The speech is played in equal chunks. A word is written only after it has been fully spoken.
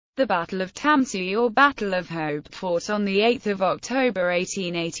The Battle of Tamsui or Battle of Hobe, fought on 8 October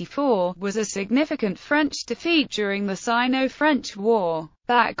 1884, was a significant French defeat during the Sino-French War.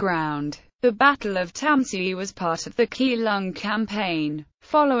 Background: the Battle of Tamsui was part of the Keelung Campaign.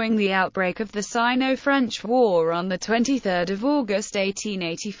 Following the outbreak of the Sino-French War on 23 August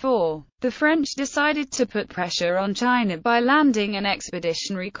 1884, the French decided to put pressure on China by landing an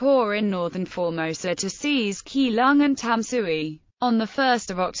expeditionary corps in northern Formosa to seize Keelung and Tamsui. On 1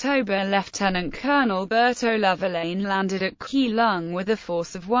 October, Lieutenant Colonel Berthaud Lavalaine landed at Keelung with a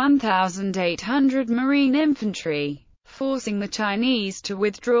force of 1,800 Marine infantry, forcing the Chinese to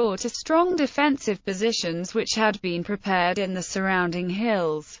withdraw to strong defensive positions which had been prepared in the surrounding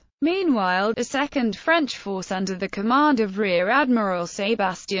hills. Meanwhile, a second French force under the command of Rear Admiral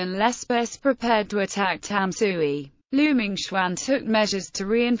Sébastien Lespès prepared to attack Tamsui. Lu Mingxuan took measures to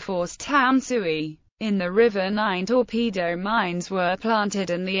reinforce Tamsui. In the river 9 torpedo mines were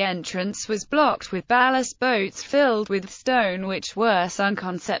planted and the entrance was blocked with ballast boats filled with stone which were sunk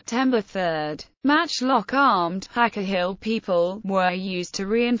on September 3. Matchlock armed, Hakka Hill people were used to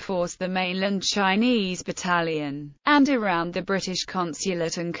reinforce the mainland Chinese battalion, and around the British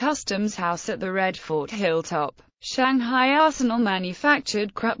Consulate and Customs House at the Red Fort Hilltop, Shanghai Arsenal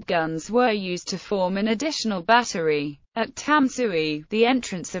manufactured Krupp guns were used to form an additional battery. At Tamsui, the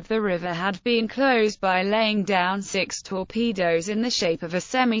entrance of the river had been closed by laying down 6 torpedoes in the shape of a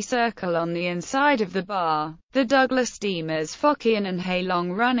semicircle on the inside of the bar. The Douglas steamers Fokien and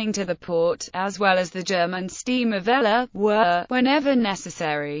Heilong running to the port, as well as the German steamer Vela, were, whenever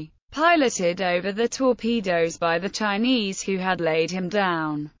necessary, piloted over the torpedoes by the Chinese who had laid him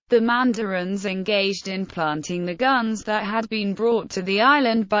down. The mandarins engaged in planting the guns that had been brought to the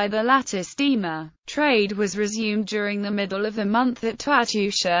island by the latter steamer. Trade was resumed during the middle of the month at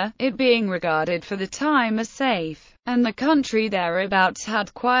Tuatusha, it being regarded for the time as safe, and the country thereabouts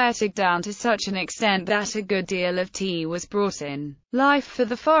had quieted down to such an extent that a good deal of tea was brought in. Life for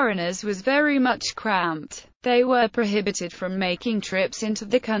the foreigners was very much cramped. They were prohibited from making trips into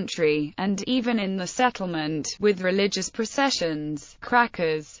the country, and even in the settlement, with religious processions,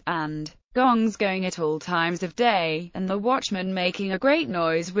 crackers, and gongs going at all times of day, and the watchmen making a great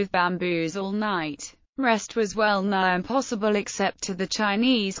noise with bamboos all night. Rest was well nigh impossible except to the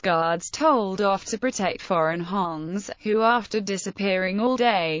Chinese guards told off to protect foreign Hongs, who after disappearing all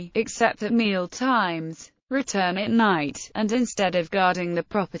day, except at meal times, return at night, and instead of guarding the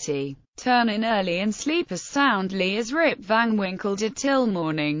property, turn in early and sleep as soundly as Rip Van Winkle did till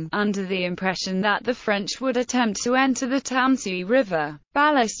morning, under the impression that the French would attempt to enter the Tamsui River.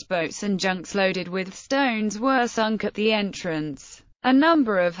 Ballast boats and junks loaded with stones were sunk at the entrance. A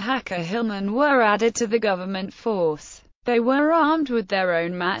number of Hakka hillmen were added to the government force. They were armed with their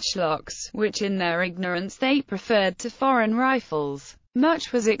own matchlocks, which in their ignorance they preferred to foreign rifles.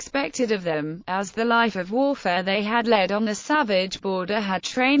 Much was expected of them, as the life of warfare they had led on the savage border had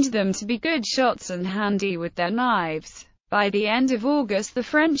trained them to be good shots and handy with their knives. By the end of August the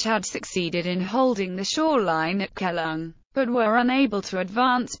French had succeeded in holding the shoreline at Keelung, but were unable to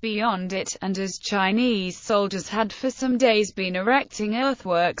advance beyond it, and as Chinese soldiers had for some days been erecting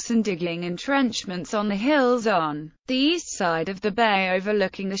earthworks and digging entrenchments on the hills on the east side of the bay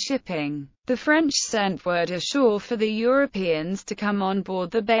overlooking the shipping, the French sent word ashore for the Europeans to come on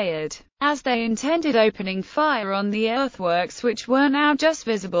board the Bayard, as they intended opening fire on the earthworks which were now just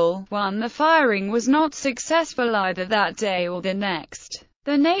visible. The firing was not successful either that day or the next,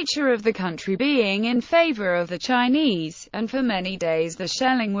 the nature of the country being in favor of the Chinese, and for many days the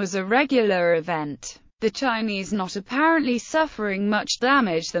shelling was a regular event. The Chinese not apparently suffering much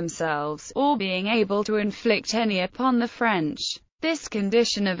damage themselves, or being able to inflict any upon the French. This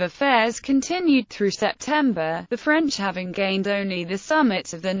condition of affairs continued through September, the French having gained only the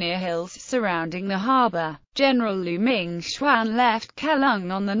summits of the near hills surrounding the harbour. General Lu Mingxuan left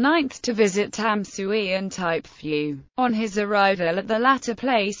Keelung on the 9th to visit Tamsui and Taipei. On his arrival at the latter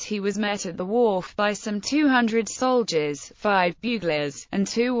place he was met at the wharf by some 200 soldiers, 5 buglers, and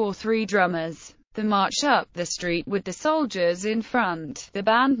 2 or 3 drummers. The march up the street with the soldiers in front, the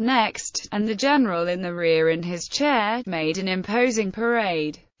band next, and the general in the rear in his chair, made an imposing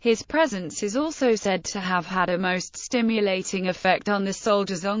parade. His presence is also said to have had a most stimulating effect on the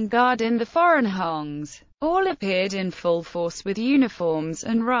soldiers on guard in the foreign Hongs. All appeared in full force with uniforms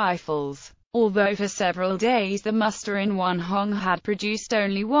and rifles. Although for several days the muster in one Hong had produced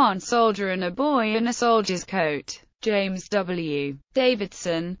only 1 soldier and a boy in a soldier's coat. James W.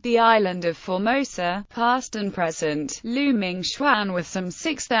 Davidson, the island of Formosa, past and present, Lu Mingxuan with some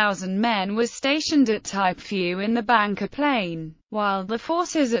 6,000 men was stationed at Taipei in the Banka Plain, while the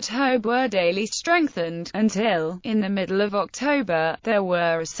forces at Hobe were daily strengthened, until, in the middle of October, there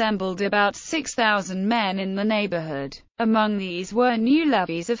were assembled about 6,000 men in the neighborhood. Among these were new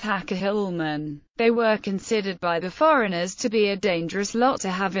levies of Hakka hillmen. They were considered by the foreigners to be a dangerous lot to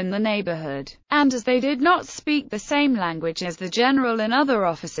have in the neighborhood, and as they did not speak the same language as the general and other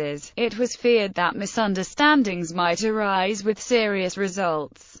officers, it was feared that misunderstandings might arise with serious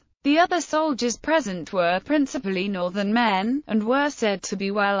results. The other soldiers present were principally northern men, and were said to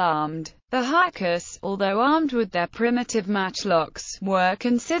be well armed. The Hakkas, although armed with their primitive matchlocks, were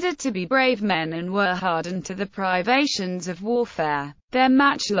considered to be brave men and were hardened to the privations of warfare. Their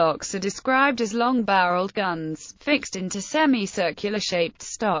matchlocks are described as long-barreled guns, fixed into semicircular-shaped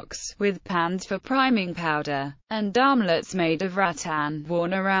stocks, with pans for priming powder, and armlets made of rattan,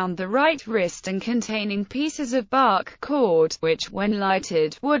 worn around the right wrist and containing pieces of bark cord, which, when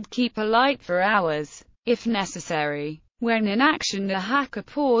lighted, would keep alight for hours, if necessary. When in action, the Hakka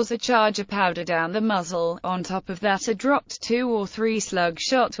pours a charge of powder down the muzzle. On top of that are dropped 2 or 3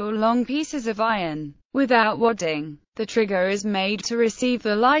 slug-shot or long pieces of iron, without wadding. The trigger is made to receive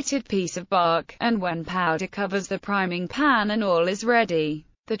the lighted piece of bark, and when powder covers the priming pan and all is ready,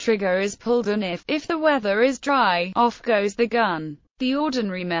 the trigger is pulled, and if the weather is dry, off goes the gun. The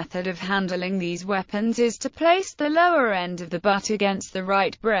ordinary method of handling these weapons is to place the lower end of the butt against the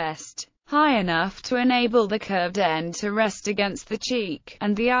right breast, high enough to enable the curved end to rest against the cheek,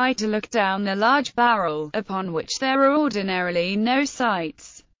 and the eye to look down the large barrel, upon which there are ordinarily no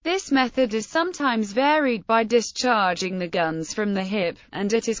sights. This method is sometimes varied by discharging the guns from the hip,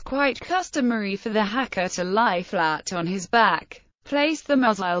 and it is quite customary for the Hakka to lie flat on his back, place the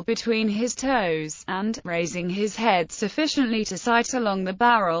muzzle between his toes, and, raising his head sufficiently to sight along the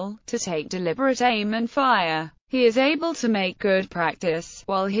barrel, to take deliberate aim and fire. He is able to make good practice,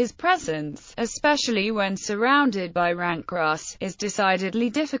 while his presence, especially when surrounded by rank grass, is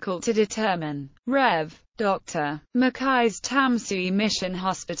decidedly difficult to determine. Rev. Dr. Mackay's Tamsui Mission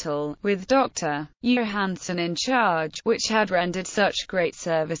Hospital, with Dr. Johansson in charge, which had rendered such great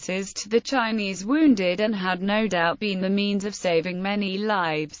services to the Chinese wounded and had no doubt been the means of saving many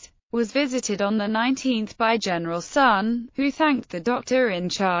lives, was visited on the 19th by General Sun, who thanked the doctor in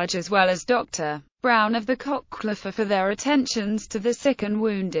charge as well as Dr. Brown of the Koklefa for their attentions to the sick and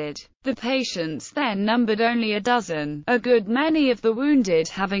wounded. The patients then numbered only a dozen, a good many of the wounded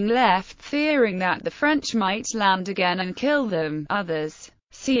having left fearing that the French might land again and kill them. Others,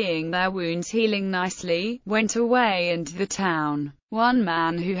 seeing their wounds healing nicely, went away into the town. One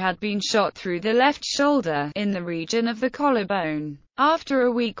man who had been shot through the left shoulder, in the region of the collarbone, after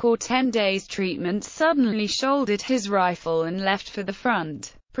a week or 10 days' treatment suddenly shouldered his rifle and left for the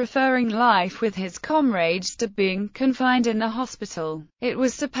front, preferring life with his comrades to being confined in the hospital. It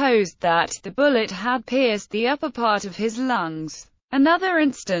was supposed that the bullet had pierced the upper part of his lungs. Another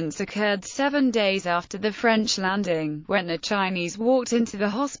instance occurred 7 days after the French landing, when a Chinese walked into the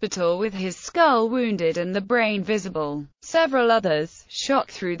hospital with his skull wounded and the brain visible. Several others, shot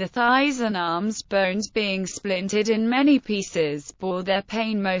through the thighs and arms, bones being splintered in many pieces, bore their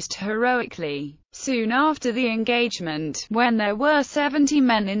pain most heroically. Soon after the engagement, when there were 70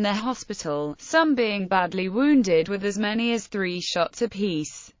 men in the hospital, some being badly wounded with as many as 3 shots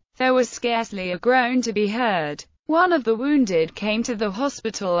apiece, there was scarcely a groan to be heard. One of the wounded came to the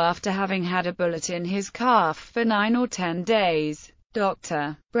hospital after having had a bullet in his calf for 9 or 10 days.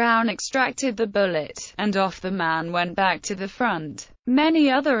 Dr. Brown extracted the bullet, and off the man went back to the front.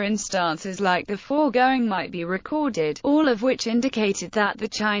 Many other instances like the foregoing might be recorded, all of which indicated that the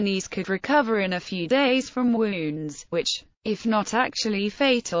Chinese could recover in a few days from wounds, which, if not actually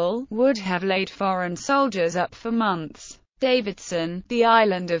fatal, would have laid foreign soldiers up for months. Davidson, the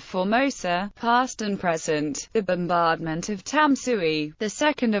island of Formosa, past and present, the bombardment of Tamsui, the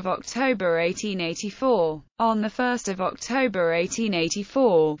 2nd of October 1884. On the 1st of October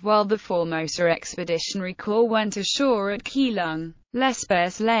 1884, while the Formosa Expeditionary Corps went ashore at Keelung,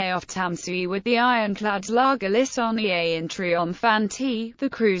 L'Espèce lay off Tamsui with the ironclads La Galissonier and Triomphante, the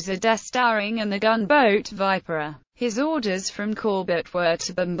cruiser D'Estaing and the gunboat Viper. His orders from Corbett were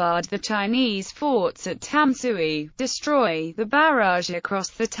to bombard the Chinese forts at Tamsui, destroy the barrage across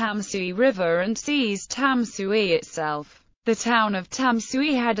the Tamsui River and seize Tamsui itself. The town of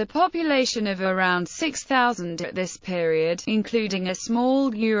Tamsui had a population of around 6,000 at this period, including a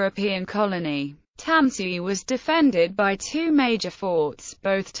small European colony. Tamsui was defended by 2 major forts,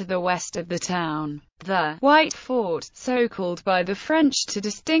 both to the west of the town. The White Fort, so called by the French to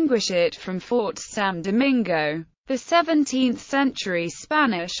distinguish it from Fort San Domingo. The 17th-century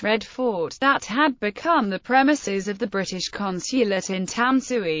Spanish Red Fort, that had become the premises of the British consulate in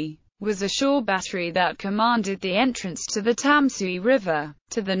Tamsui, was a shore battery that commanded the entrance to the Tamsui River.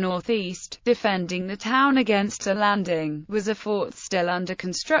 To the northeast, defending the town against a landing, was a fort still under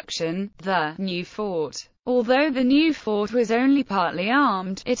construction, the New Fort. Although the new fort was only partly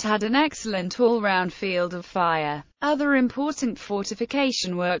armed, it had an excellent all-round field of fire. Other important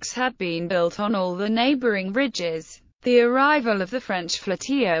fortification works had been built on all the neighboring ridges. The arrival of the French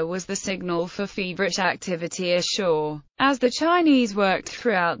flotilla was the signal for feverish activity ashore, as the Chinese worked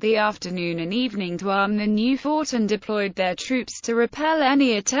throughout the afternoon and evening to arm the new fort and deployed their troops to repel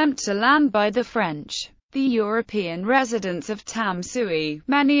any attempt to land by the French. The European residents of Tamsui,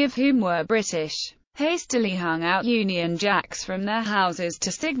 many of whom were British, hastily hung out Union Jacks from their houses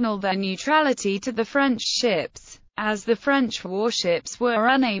to signal their neutrality to the French ships. As the French warships were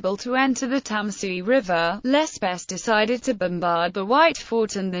unable to enter the Tamsui River, Lespès decided to bombard the White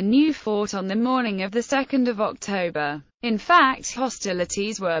Fort and the New Fort on the morning of the 2nd of October. In fact,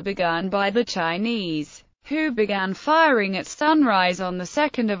 hostilities were begun by the Chinese, who began firing at sunrise on the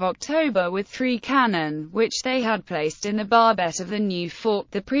 2nd of October with 3 cannon, which they had placed in the barbette of the New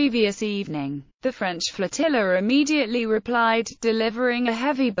Fort the previous evening. The French flotilla immediately replied, delivering a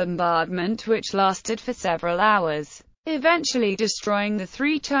heavy bombardment which lasted for several hours, eventually destroying the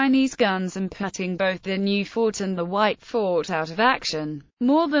 3 Chinese guns and putting both the New Fort and the White Fort out of action.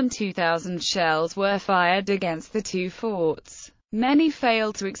 More than 2,000 shells were fired against the 2 forts. Many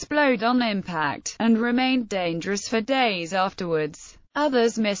failed to explode on impact, and remained dangerous for days afterwards.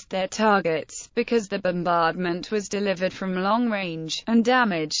 Others missed their targets, because the bombardment was delivered from long range, and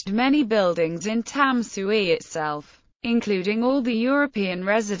damaged many buildings in Tamsui itself, including all the European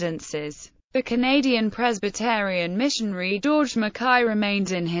residences. The Canadian Presbyterian missionary George Mackay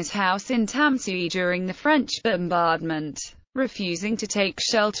remained in his house in Tamsui during the French bombardment, refusing to take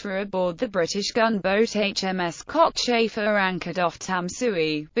shelter aboard the British gunboat HMS Cockchafer anchored off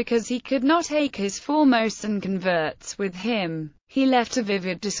Tamsui, because he could not take his Formosan converts with him. He left a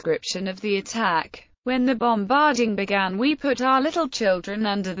vivid description of the attack. When the bombarding began, we put our little children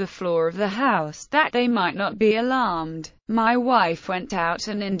under the floor of the house, that they might not be alarmed. My wife went out,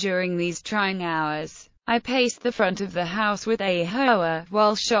 and during these trying hours, I paced the front of the house with a hoa,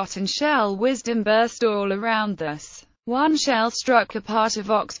 while shot and shell whizzed and burst all around us. One shell struck a part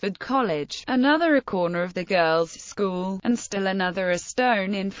of Oxford College, another a corner of the girls' school, and still another a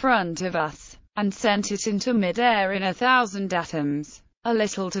stone in front of us, and sent it into mid-air in 1,000 atoms. A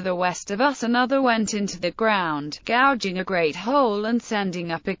little to the west of us another went into the ground, gouging a great hole and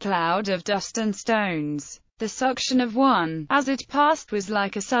sending up a cloud of dust and stones. The suction of one, as it passed, was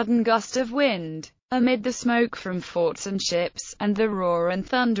like a sudden gust of wind. Amid the smoke from forts and ships, and the roar and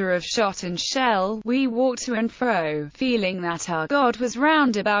thunder of shot and shell, we walked to and fro, feeling that our God was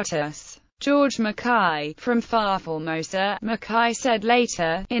round about us. George Mackay, from far Formosa, Mackay said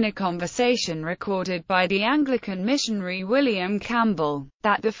later, in a conversation recorded by the Anglican missionary William Campbell,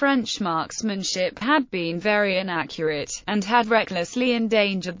 that the French marksmanship had been very inaccurate, and had recklessly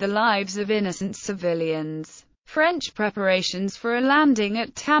endangered the lives of innocent civilians. French preparations for a landing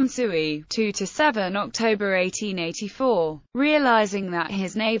at Tamsui, 2–7 October 1884. Realizing that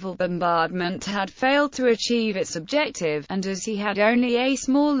his naval bombardment had failed to achieve its objective, and as he had only a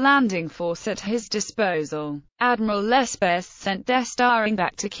small landing force at his disposal, Admiral Lespès sent D'Estaing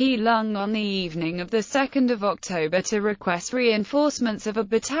back to Keelung on the evening of the 2nd of October to request reinforcements of a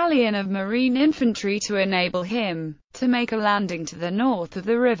battalion of marine infantry to enable him to make a landing to the north of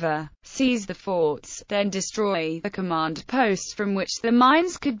the river, seize the forts, then destroy the command posts from which the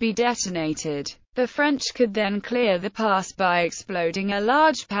mines could be detonated. The French could then clear the pass by exploding a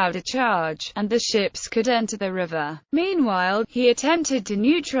large powder charge, and the ships could enter the river. Meanwhile, he attempted to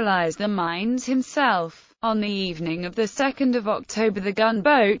neutralize the mines himself. On the evening of the 2nd of October, the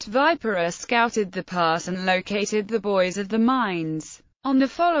gunboat Vipera scouted the pass and located the buoys of the mines. On the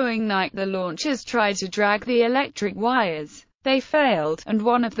following night, the launchers tried to drag the electric wires. They failed, and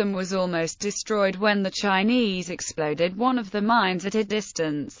one of them was almost destroyed when the Chinese exploded one of the mines at a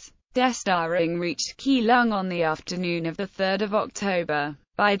distance. D'Estaing reached Keelung on the afternoon of the 3rd of October.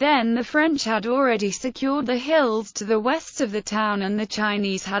 By then the French had already secured the hills to the west of the town and the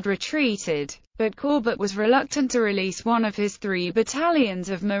Chinese had retreated, but Courbet was reluctant to release one of his 3 battalions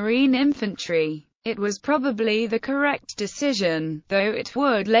of marine infantry. It was probably the correct decision, though it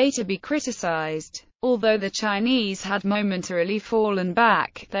would later be criticized. Although the Chinese had momentarily fallen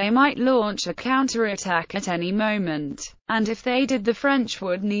back, they might launch a counterattack at any moment, and if they did, the French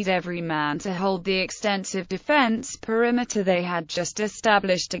would need every man to hold the extensive defense perimeter they had just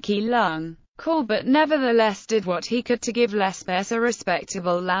established at Keelung. Corbett nevertheless did what he could to give Lespès a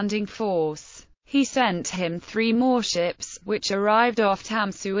respectable landing force. He sent him 3 more ships, which arrived off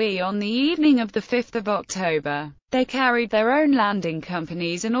Tamsui on the evening of the 5th of October. They carried their own landing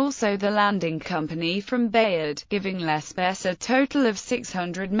companies and also the landing company from Bayard, giving Lespès a total of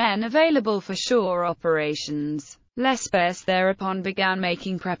 600 men available for shore operations. Lespès thereupon began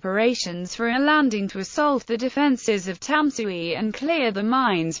making preparations for a landing to assault the defences of Tamsui and clear the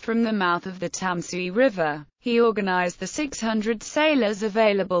mines from the mouth of the Tamsui River. He organized the 600 sailors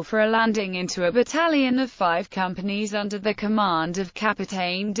available for a landing into a battalion of 5 companies under the command of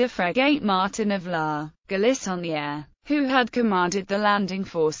Capitaine de Frégate Martin of La Galissonière, who had commanded the landing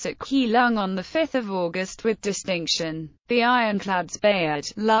force at Keelung on the 5th of August with distinction. The ironclads Bayard,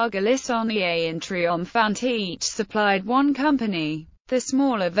 La Galissonière and Triomphant each supplied 1 company. The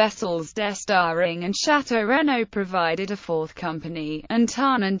smaller vessels D'Estaing and Château Renaud provided a 4th company, and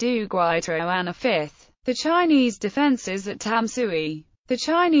Tarn du Guitron a 5th. The Chinese defences at Tamsui. The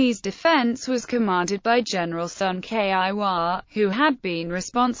Chinese defence was commanded by General Sun Kiwa, who had been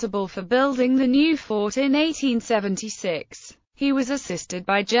responsible for building the new fort in 1876. He was assisted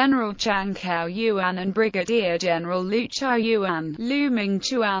by General Chang Kao-yuan and Brigadier General Liu Chao-yuan, Lu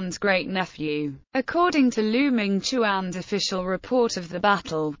Ming-chuan's great-nephew. According to Lu Ming-chuan's official report of the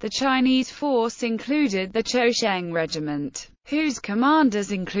battle, the Chinese force included the Chosheng Regiment, whose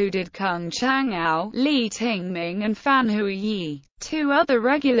commanders included Kung Chang'ao, Li Tingming and Fan Huiyi. 2 other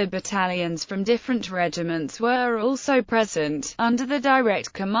regular battalions from different regiments were also present, under the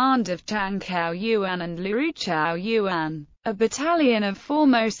direct command of Chang Kao-yuan and Liu Chao-yuan. A battalion of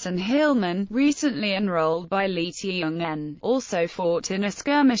Formosan hillmen, recently enrolled by Li Tiangen, also fought in a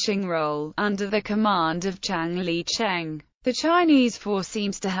skirmishing role, under the command of Chang Li Cheng. The Chinese force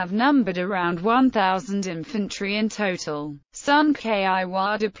seems to have numbered around 1,000 infantry in total. Sun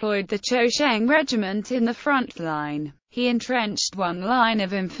Kiwa deployed the Chosheng Regiment in the front line. He entrenched 1 line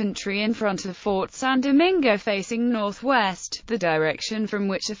of infantry in front of Fort San Domingo facing northwest, the direction from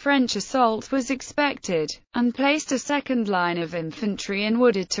which a French assault was expected, and placed a 2nd line of infantry in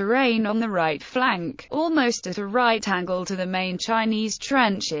wooded terrain on the right flank, almost at a right angle to the main Chinese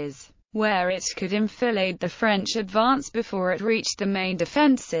trenches, where it could enfilade the French advance before it reached the main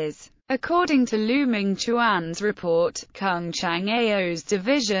defences. According to Lu Ming-chuan's report, Kung Chang'ao's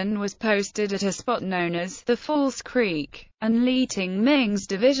division was posted at a spot known as the False Creek, and Li Tingming's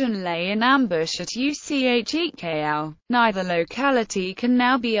division lay in ambush at Uchikao. Neither locality can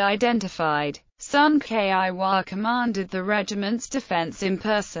now be identified. Sun Kiwa commanded the regiment's defense in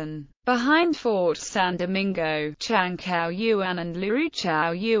person. Behind Fort San Domingo, Chang Kao-yuan and Liu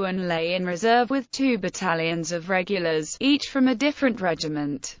Chao-yuan lay in reserve with 2 battalions of regulars, each from a different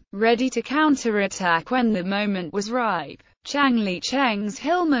regiment, ready to counterattack when the moment was ripe. Chang Li Cheng's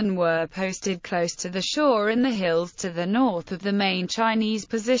hillmen were posted close to the shore in the hills to the north of the main Chinese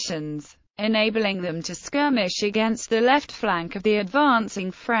positions, enabling them to skirmish against the left flank of the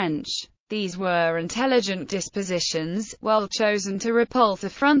advancing French. These were intelligent dispositions, well chosen to repulse a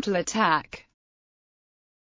frontal attack.